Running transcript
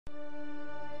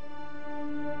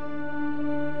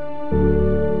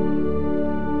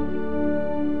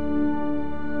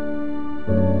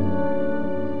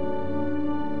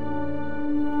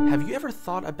ever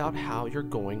thought about how you're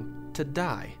going to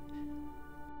die?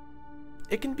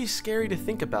 It can be scary to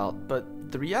think about,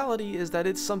 but the reality is that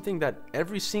it's something that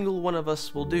every single one of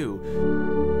us will do.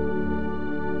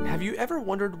 Have you ever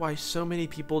wondered why so many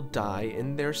people die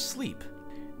in their sleep?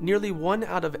 Nearly 1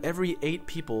 out of every 8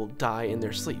 people die in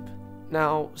their sleep.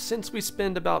 Now, since we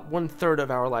spend about 1/3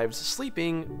 of our lives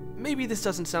sleeping, maybe this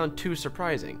doesn't sound too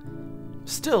surprising.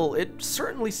 Still, it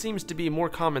certainly seems to be more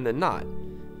common than not.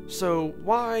 So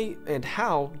why and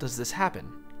how does this happen?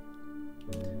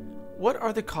 What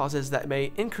are the causes that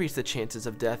may increase the chances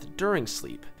of death during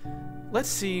sleep? Let's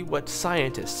see what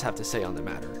scientists have to say on the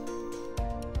matter.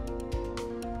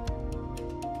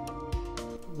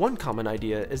 One common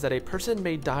idea is that a person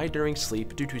may die during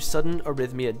sleep due to sudden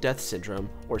arrhythmia death syndrome,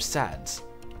 or SADS,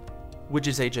 which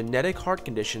is a genetic heart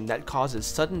condition that causes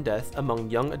sudden death among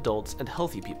young adults and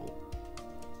healthy people.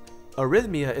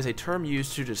 Arrhythmia is a term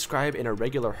used to describe an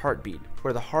irregular heartbeat,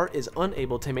 where the heart is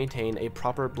unable to maintain a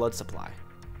proper blood supply.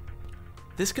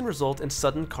 This can result in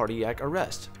sudden cardiac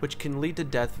arrest, which can lead to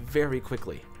death very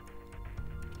quickly.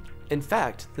 In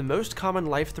fact, the most common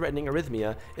life-threatening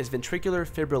arrhythmia is ventricular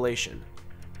fibrillation.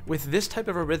 With this type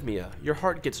of arrhythmia, your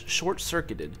heart gets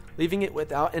short-circuited, leaving it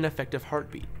without an effective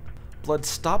heartbeat. Blood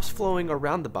stops flowing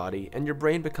around the body and your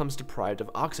brain becomes deprived of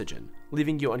oxygen,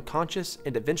 leaving you unconscious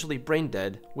and eventually brain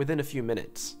dead within a few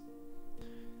minutes.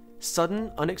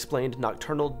 Sudden unexplained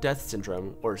nocturnal death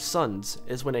syndrome, or SUNS,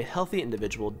 is when a healthy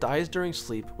individual dies during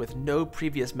sleep with no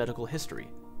previous medical history.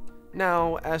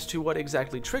 Now, as to what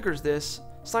exactly triggers this,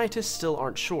 scientists still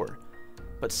aren't sure,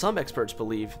 but some experts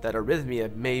believe that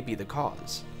arrhythmia may be the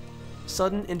cause.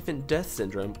 Sudden infant death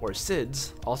syndrome, or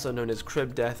SIDS, also known as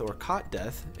crib death or cot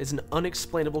death, is an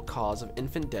unexplainable cause of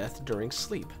infant death during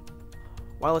sleep.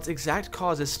 While its exact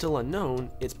cause is still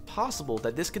unknown, it's possible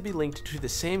that this could be linked to the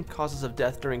same causes of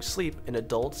death during sleep in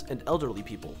adults and elderly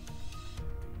people.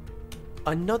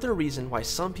 Another reason why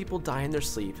some people die in their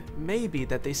sleep may be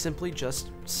that they simply just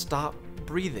stop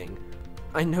breathing.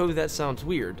 I know that sounds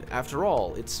weird. After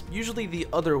all, it's usually the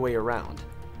other way around.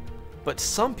 But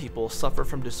some people suffer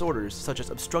from disorders such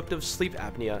as obstructive sleep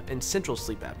apnea and central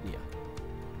sleep apnea.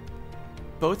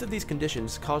 Both of these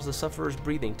conditions cause the sufferer's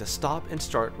breathing to stop and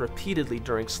start repeatedly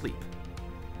during sleep.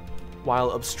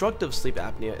 While obstructive sleep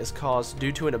apnea is caused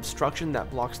due to an obstruction that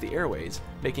blocks the airways,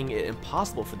 making it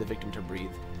impossible for the victim to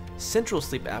breathe, central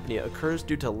sleep apnea occurs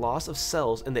due to loss of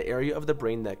cells in the area of the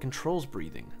brain that controls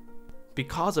breathing.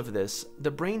 Because of this, the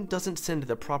brain doesn't send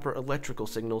the proper electrical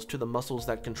signals to the muscles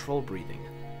that control breathing.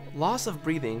 Loss of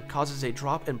breathing causes a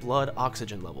drop in blood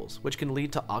oxygen levels, which can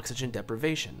lead to oxygen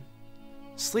deprivation.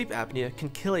 Sleep apnea can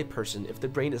kill a person if the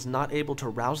brain is not able to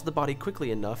rouse the body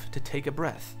quickly enough to take a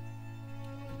breath.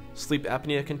 Sleep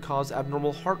apnea can cause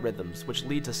abnormal heart rhythms, which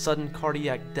lead to sudden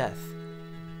cardiac death.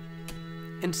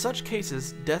 In such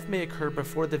cases, death may occur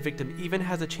before the victim even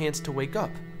has a chance to wake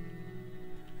up.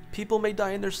 People may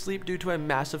die in their sleep due to a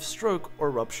massive stroke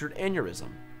or ruptured aneurysm.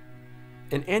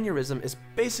 An aneurysm is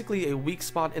basically a weak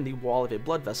spot in the wall of a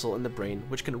blood vessel in the brain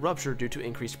which can rupture due to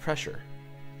increased pressure.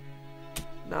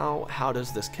 Now, how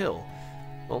does this kill?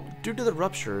 Well, due to the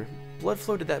rupture, blood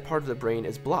flow to that part of the brain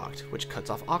is blocked, which cuts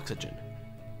off oxygen.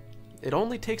 It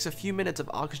only takes a few minutes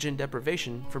of oxygen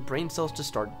deprivation for brain cells to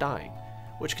start dying,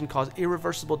 which can cause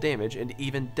irreversible damage and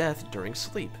even death during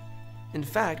sleep. In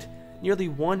fact, nearly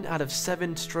 1 out of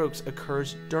 7 strokes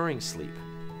occurs during sleep.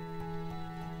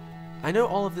 I know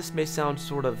all of this may sound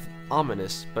sort of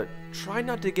ominous, but try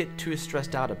not to get too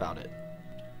stressed out about it.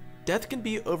 Death can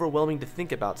be overwhelming to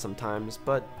think about sometimes,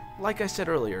 but like I said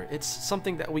earlier, it's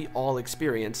something that we all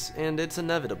experience, and it's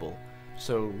inevitable.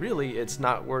 So really, it's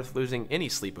not worth losing any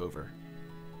sleep over.